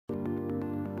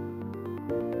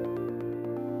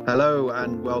Hello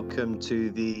and welcome to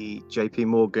the JP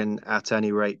Morgan At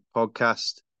Any Rate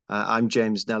podcast. I'm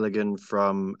James Nelligan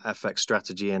from FX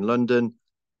Strategy in London,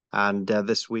 and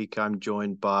this week I'm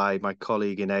joined by my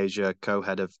colleague in Asia,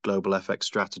 co-head of Global FX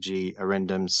Strategy,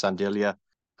 Arindam Sandilya.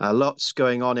 Lots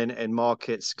going on in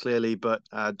markets clearly, but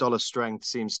dollar strength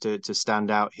seems to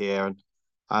stand out here. And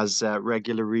as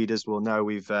regular readers will know,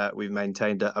 we've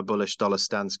maintained a bullish dollar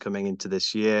stance coming into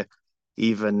this year,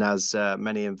 even as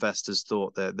many investors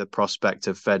thought that the prospect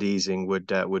of Fed easing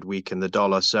would weaken the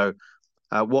dollar. So,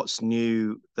 what's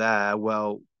new there?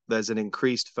 Well, there's an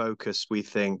increased focus, we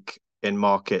think, in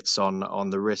markets on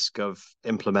the risk of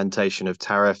implementation of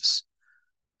tariffs.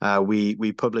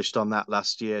 We published on that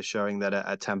last year, showing that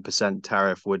a 10%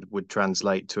 tariff would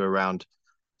translate to around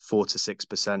 4 to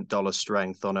 6% dollar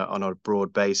strength on a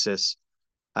broad basis.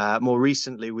 More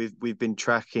recently, we've been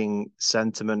tracking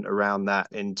sentiment around that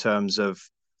in terms of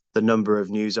the number of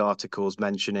news articles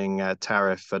mentioning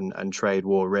tariff and trade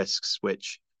war risks,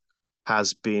 which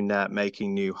has been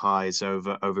making new highs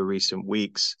over recent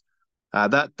weeks.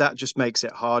 That just makes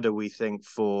it harder, we think,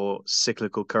 for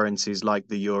cyclical currencies like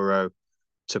the euro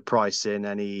to price in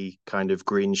any kind of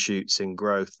green shoots in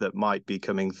growth that might be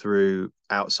coming through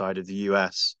outside of the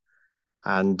US.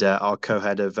 And our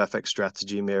co-head of FX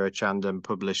strategy, Mira Chandan,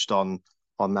 published on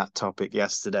that topic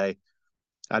yesterday.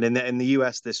 And in the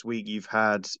US this week, you've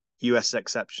had US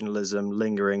exceptionalism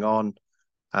lingering on.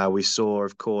 We saw,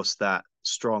 of course, that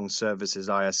strong services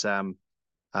ISM,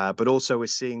 but also we're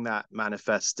seeing that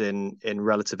manifest in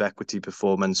relative equity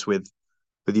performance with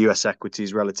US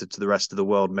equities relative to the rest of the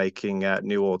world making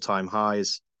new all-time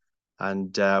highs.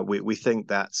 And we think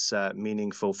that's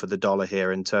meaningful for the dollar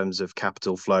here in terms of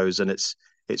capital flows. And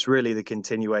it's really the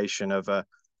continuation of a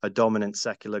dominant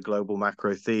secular global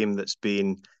macro theme that's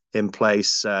been in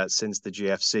place since the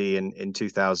GFC in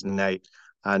 2008.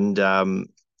 And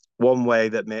one way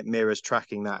that Mira's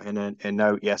tracking that in a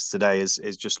note yesterday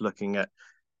is just looking at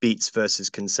beats versus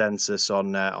consensus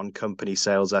on company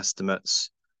sales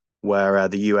estimates, where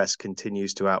the US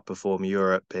continues to outperform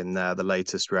Europe in the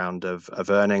latest round of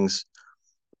earnings.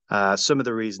 Some of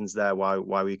the reasons there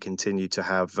why we continue to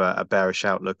have a bearish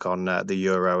outlook on the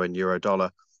euro and euro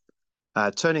dollar.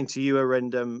 Turning to you,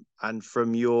 Arindam, and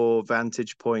from your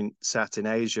vantage point sat in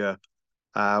Asia,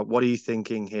 what are you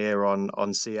thinking here on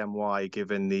CMY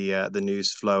given the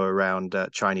news flow around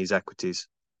Chinese equities?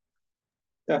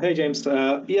 Hey James.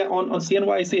 On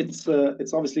CNY,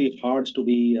 it's obviously hard to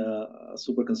be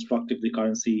super constructive. The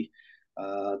currency,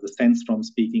 the sense from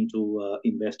speaking to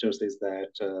investors is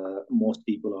that most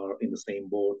people are in the same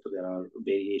boat. There are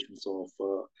variations of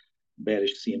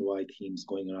bearish CNY themes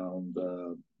going around,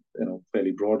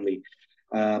 fairly broadly.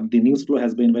 The news flow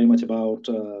has been very much about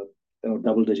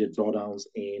double-digit drawdowns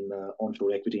in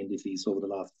onshore equity indices over the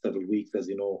last several weeks. As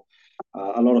you know,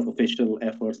 a lot of official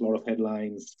efforts, a lot of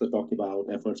headlines that talk about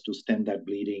efforts to stem that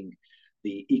bleeding.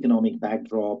 The economic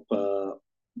backdrop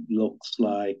looks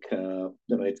like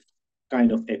it's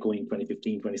kind of echoing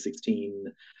 2015, 2016.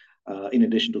 In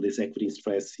addition to this equity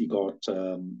stress, you got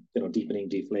deepening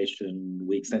deflation,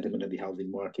 weak sentiment in the housing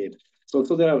market. So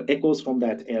there are echoes from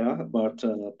that era, but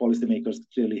policymakers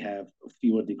clearly have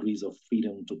fewer degrees of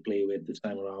freedom to play with this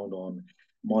time around on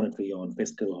monetary, on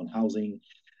fiscal, on housing.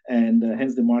 And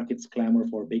hence the market's clamor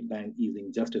for big bang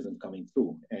easing just isn't coming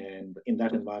through. And in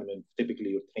that environment, typically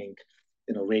you think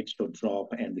rates should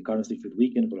drop and the currency should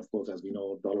weaken. But of course, as we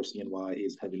know, dollar CNY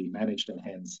is heavily managed, and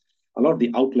hence a lot of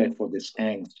the outlet for this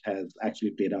angst has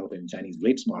actually played out in Chinese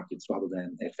rates markets rather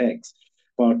than FX.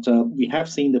 But we have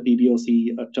seen the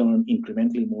PBOC turn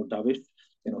incrementally more dovish.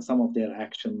 Some of their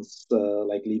actions,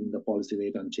 like leaving the policy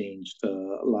rate unchanged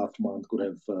last month, could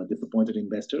have disappointed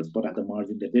investors, but at the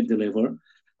margin, they did deliver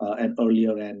an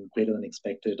earlier and greater than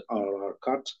expected RRR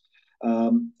cut.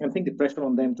 I think the pressure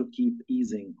on them to keep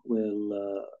easing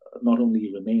will not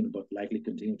only remain, but likely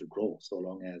continue to grow so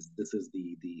long as this is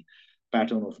the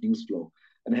pattern of news flow.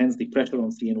 And hence the pressure on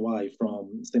CNY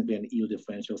from simply an yield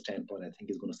differential standpoint, I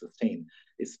think is going to sustain,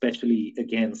 especially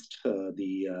against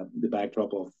the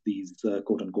backdrop of these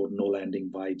quote unquote no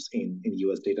landing vibes in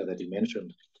US data that you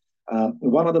mentioned.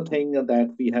 One other thing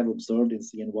that we have observed in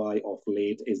CNY of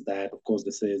late is that, of course,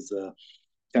 this is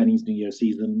Chinese New Year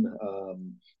season,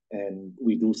 and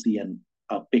we do see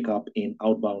a pickup in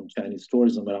outbound Chinese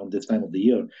tourism around this time of the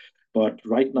year. But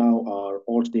right now, our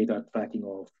alt data tracking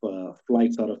of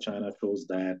flights out of China shows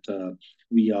that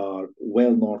we are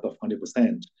well north of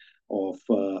 100% of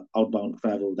outbound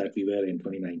travel that we were in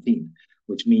 2019,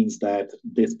 which means that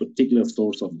this particular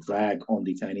source of drag on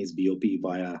the Chinese BOP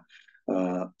via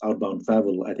outbound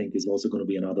travel, I think is also going to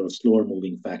be another slower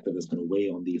moving factor that's going to weigh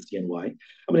on the CNY.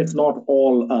 I mean, it's not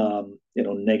all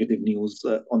negative news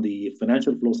on the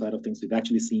financial flow side of things. We've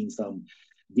actually seen some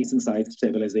decent sized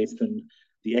stabilization.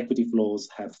 The equity flows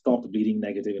have stopped bleeding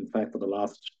negative. In fact, for the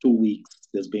last 2 weeks,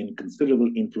 there's been considerable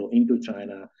inflow into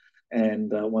China.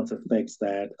 And one suspects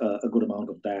that a good amount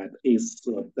of that is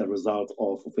the result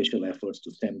of official efforts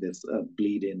to stem this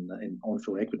bleed in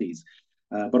onshore equities.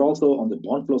 But also on the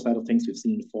bond flow side of things, we've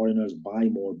seen foreigners buy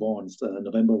more bonds.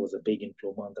 November was a big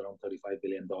inflow month, around $35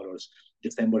 billion.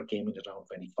 December came in around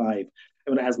 25. I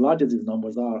mean, as large as these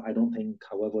numbers are, I don't think,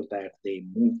 however, that they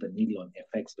move the needle on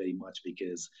FX very much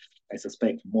because I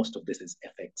suspect most of this is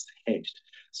FX hedged.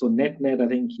 So net, I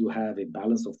think you have a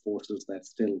balance of forces that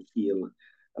still feel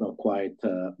quite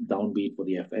downbeat for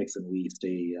the FX, and we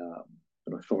stay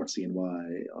short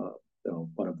CNY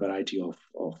on a variety of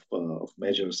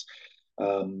measures.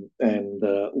 And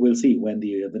we'll see when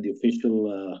the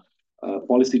official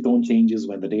policy tone changes,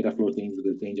 when the data flow changes,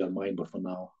 we'll change our mind. But for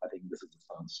now, I think this is the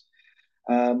stance.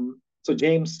 So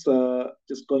James,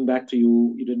 just going back to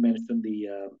you, you did mention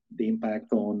the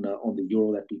impact on the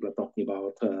euro that people are talking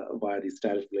about via these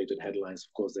tariff-related headlines.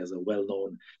 Of course, there's a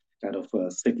well-known kind of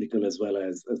cyclical as well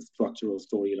as a structural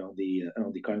story around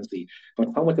the currency. But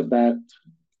how much of that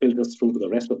filters through to the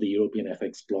rest of the European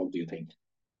FX bloc, do you think?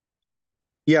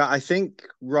 Yeah, I think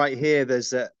right here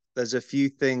there's a few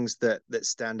things that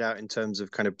stand out in terms of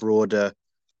kind of broader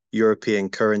European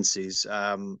currencies.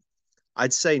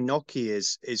 I'd say NOK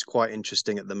is quite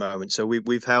interesting at the moment. So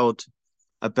we've held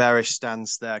a bearish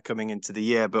stance there coming into the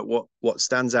year, but what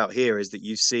stands out here is that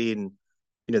you've seen,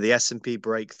 the S&P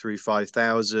break through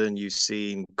 5,000. You've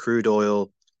seen crude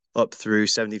oil up through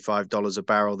 $75 a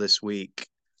barrel this week,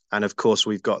 and of course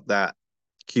we've got that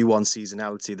Q1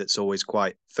 seasonality that's always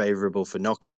quite favorable for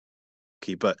NOK,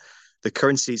 but the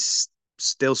currency's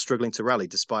still struggling to rally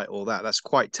despite all that. That's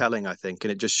quite telling, I think,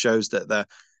 and it just shows that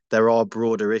there are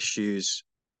broader issues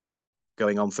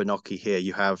going on for NOK here.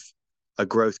 You have a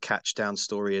growth catch down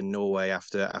story in Norway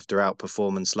after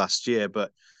outperformance last year,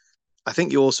 but I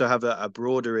think you also have a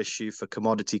broader issue for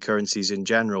commodity currencies in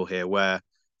general here, where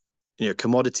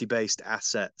commodity-based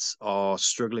assets are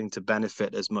struggling to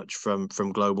benefit as much from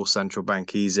global central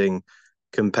bank easing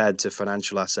compared to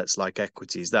financial assets like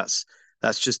equities. That's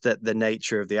just the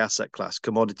nature of the asset class.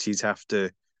 Commodities have to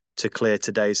clear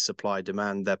today's supply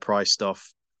demand. They're priced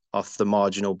off the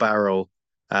marginal barrel.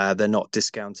 They're not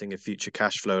discounting a future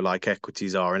cash flow like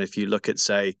equities are. And if you look at,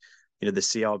 say, the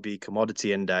CRB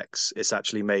commodity index, it's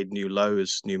actually made new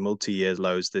multi-year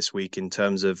lows this week in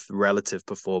terms of relative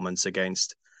performance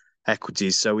against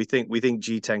equities. So we think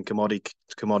G10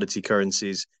 commodity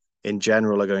currencies in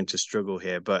general are going to struggle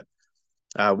here, but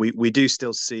we do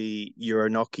still see Euro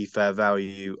NOK fair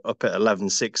value up at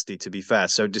 1160 to be fair.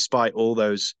 So despite all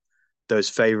those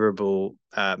favorable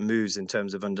moves in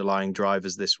terms of underlying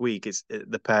drivers this week,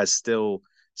 the pair's still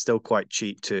quite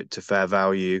cheap to fair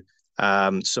value.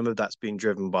 Some of that's being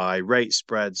driven by rate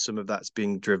spreads. Some of that's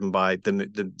being driven by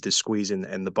the squeeze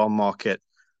in the bond market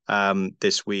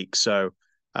this week. So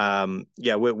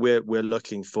we're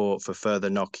looking for further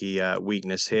NOK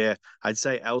weakness here. I'd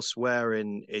say elsewhere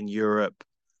in Europe,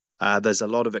 there's a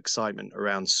lot of excitement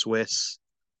around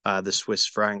the Swiss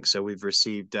franc. So we've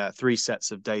received 3 sets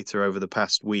of data over the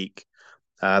past week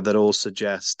that all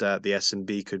suggest the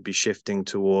S&B could be shifting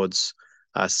towards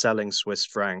selling Swiss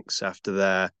francs after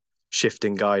their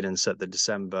shifting guidance at the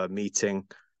December meeting.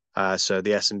 So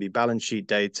the S&B balance sheet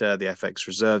data, the FX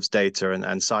reserves data,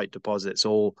 and sight deposits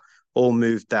all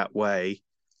moved that way.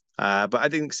 But I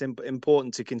think it's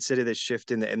important to consider this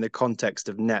shift in the context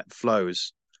of net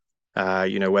flows.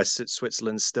 Where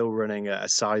Switzerland's still running a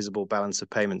sizable balance of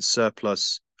payments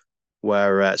surplus,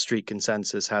 where street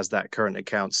consensus has that current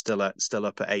account still up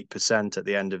at 8% at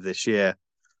the end of this year,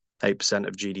 8%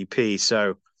 of GDP.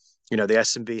 So the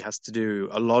S&B has to do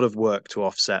a lot of work to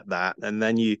offset that. And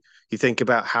then you think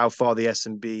about how far the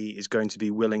S&B is going to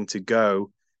be willing to go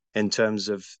in terms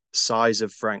of size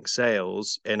of franc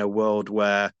sales in a world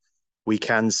where we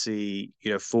can see,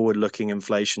 forward-looking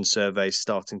inflation surveys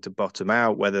starting to bottom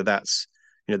out, whether that's,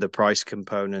 the price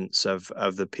components of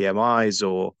the PMIs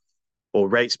or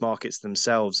rates markets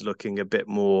themselves looking a bit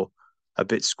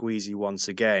squeezy once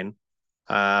again.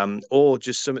 Or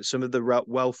just some of the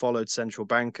well-followed central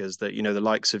bankers that, the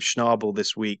likes of Schnabel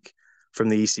this week from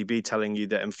the ECB telling you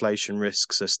that inflation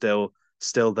risks are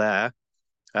still there,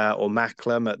 or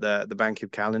Macklem at the Bank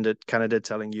of Canada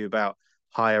telling you about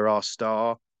higher R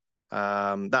star.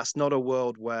 That's not a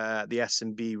world where the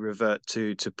S&B revert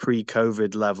to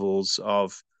pre-COVID levels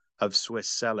of Swiss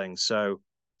selling. So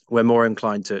we're more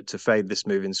inclined to fade this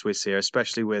move in Swiss here,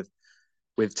 especially with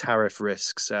tariff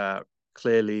risks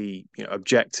clearly,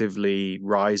 objectively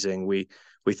rising. We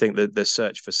think that the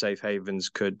search for safe havens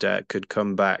could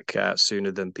come back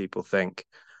sooner than people think.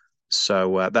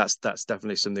 So that's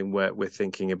definitely something we're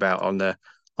thinking about on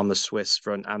the Swiss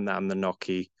front and the NOK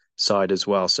side as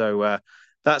well. So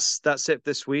that's it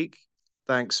this week.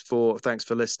 Thanks for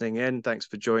listening in. Thanks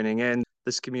for joining in.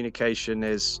 This communication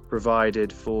is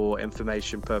provided for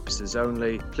information purposes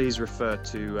only. Please refer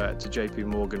to JP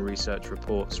Morgan research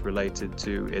reports related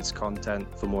to its content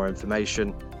for more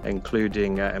information,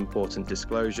 including important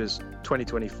disclosures.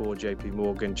 2024 JP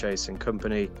Morgan Chase and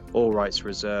Company, all rights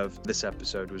reserved. This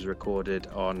episode was recorded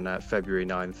on February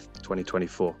 9th,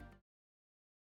 2024.